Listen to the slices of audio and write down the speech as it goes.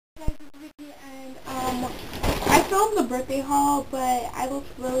Guys, it's Vicky, and I filmed the birthday haul, but I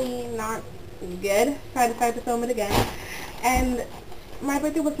looked really not good, so I decided to film it again. And my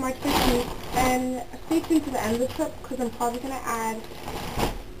birthday was March 15th, and stay tuned to the end of the clip because I'm probably gonna add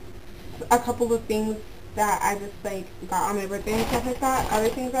a couple of things that I just got on my birthday and stuff like that, other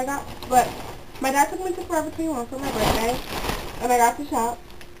things I got. But my dad took me to Forever 21 for my birthday, and I got to shop.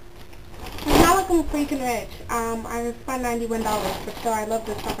 It's not like I'm freaking rich. I spent $91, but still I love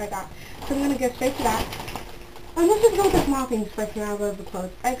the stuff I got. So I'm going to get straight to that. Let's just go with the small things first and I'll go to the clothes.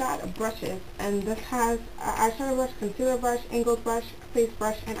 I got brushes, and this has eyeshadow brush, concealer brush, angled brush, face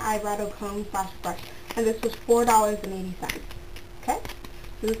brush, and eyebrow comb / brush. And this was $4.80. Okay?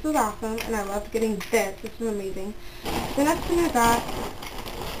 So this is awesome, and I love getting this. This is amazing. The next thing I got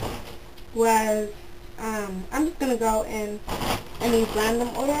was, I'm just going to go in any random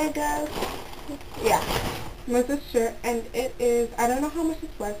order, I guess. Yeah, was this shirt, and it is, I don't know how much this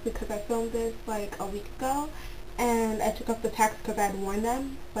was because I filmed this like a week ago, and I took off the text because I had worn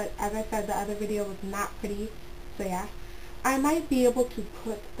them, but as I said, the other video was not pretty, so yeah. I might be able to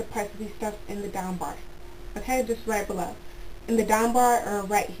put the price of these stuff in the down bar, okay, just right below. In the down bar or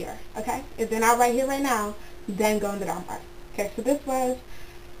right here, okay? If they're not right here right now, then go in the down bar. Okay, so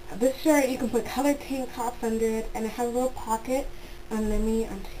this shirt, you can put colored tank tops under it, and it has a little pocket, and let me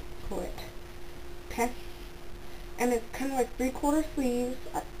pull it. Okay, and it's kind of like 3/4 sleeves.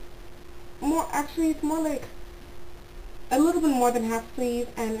 Actually, it's more like a little bit more than half sleeve,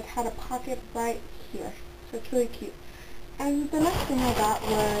 and it had a pocket right here, so it's really cute. And the next thing I got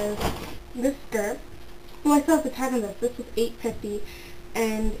was this skirt. Well, I still have the tag on this. This was $8.50,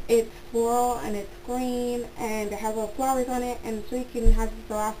 and it's floral, and it's green, and it has little flowers on it, and it's really cute, and it has this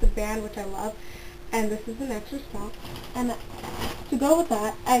elastic band, which I love. And this is an extra small. And to go with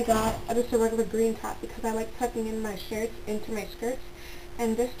that, I got just a regular green top because I like tucking in my shirts into my skirts.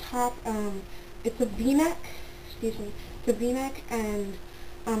 And this top, it's a V-neck, excuse me, it's a V-neck, and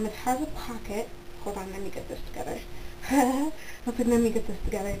it has a pocket. Hold on, let me get this together. I was like, let me get this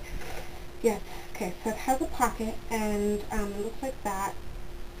together. Yes, okay, so it has a pocket, and it looks like that.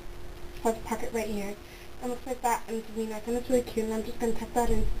 It has a pocket right here. It looks like that, and it's a V-neck, and it's really cute, and I'm just going to tuck that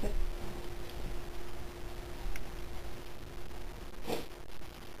into it.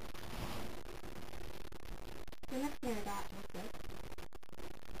 The next thing I got was this,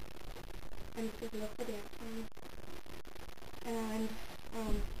 and this is Look for Dance Time, and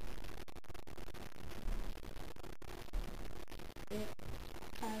it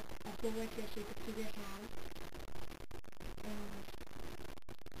has a hole right here so you can see your hand, and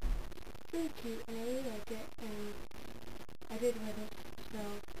it's really cute, and I really like it, and I did wear this, so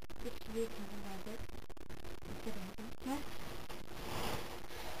it's really cute and I love it. Next,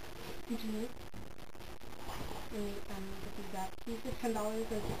 jeans. And this is that. These are $10.50.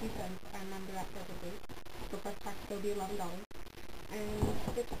 I remember that perfectly. So plus tax, it'll be $11. And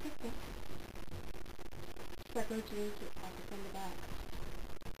it's just like this. Regular jeans with pockets on the back.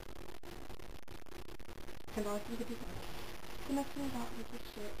 $10.50. The next thing I got was this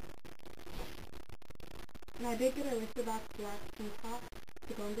shirt. And I did get a wristed back black tank top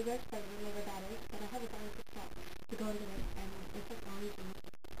to go into this, but I don't know what that is. But I have a brown top to go into this, and it's like orange jeans.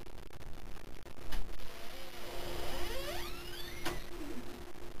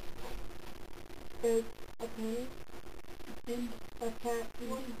 Is a penny, and I can't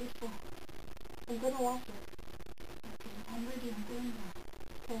wash it this one. I'm gonna wash it. Okay, I'm ready, I'm going now.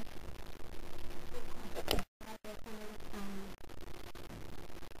 Okay.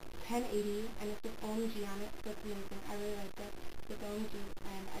 $10.80, and it's with OMG on it, so it's amazing. I really like it with OMG,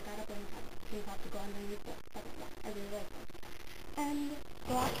 and I got a tank top to go underneath it. But yeah, I really like it. And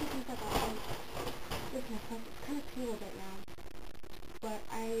the last two things I got was this necklace. It's kind of tangled right now, but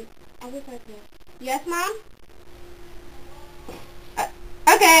I always like it. Yes, Mom?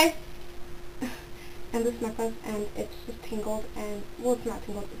 Okay. And this necklace, and it's just tangled, and, well, it's not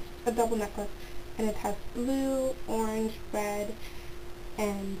tangled, it's a double necklace, and it has blue, orange, red,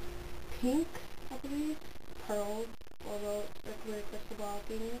 and pink, I believe, pearls, or little circular crystal ball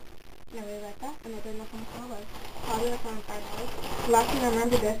things, and I really like that, and I don't know how much it was. Probably like around $5. Last thing I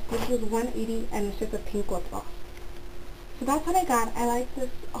remember this was $1.80, and it's just a pink lip gloss. So that's what I got. I like this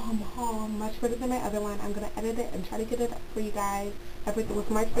haul much better than my other one. I'm going to edit it and try to get it up for you guys. My birthday was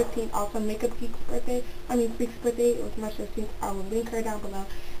March 15th. Also, Makeup Geek's birthday. Freak's birthday. It was March 15th. I will link her down below.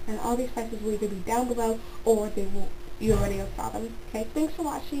 And all these prices will either be down below or they will, you already saw them. Okay, thanks for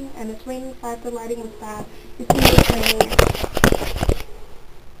watching. And it's raining, sorry if the lighting was bad. You see it's raining.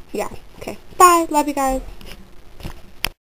 Yeah, okay. Bye. Love you guys.